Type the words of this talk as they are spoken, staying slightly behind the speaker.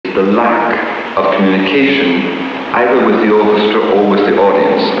the lack of communication either with the orchestra or with the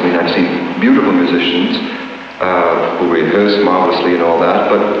audience. I mean, I've seen beautiful musicians who rehearse marvelously and all that,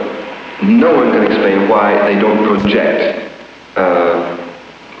 but no one can explain why they don't project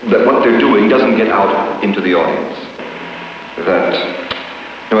that what they're doing doesn't get out into the audience. That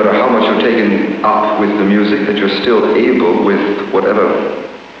no matter how much you're taken up with the music, that you're still able, with whatever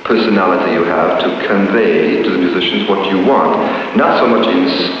personality you have, to convey to the musicians what you want. Not so much in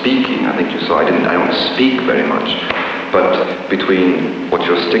speaking. I think you saw I don't speak very much, but between what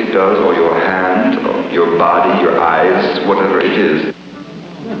your stick does, or your hand, or your body, your eyes, whatever it is.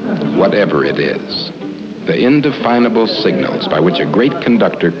 Whatever it is, the indefinable signals by which a great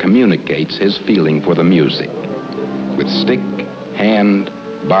conductor communicates his feeling for the music, with stick, hand,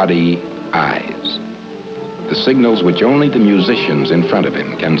 body, eyes. The signals which only the musicians in front of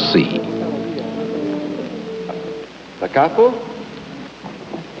him can see. Da capo?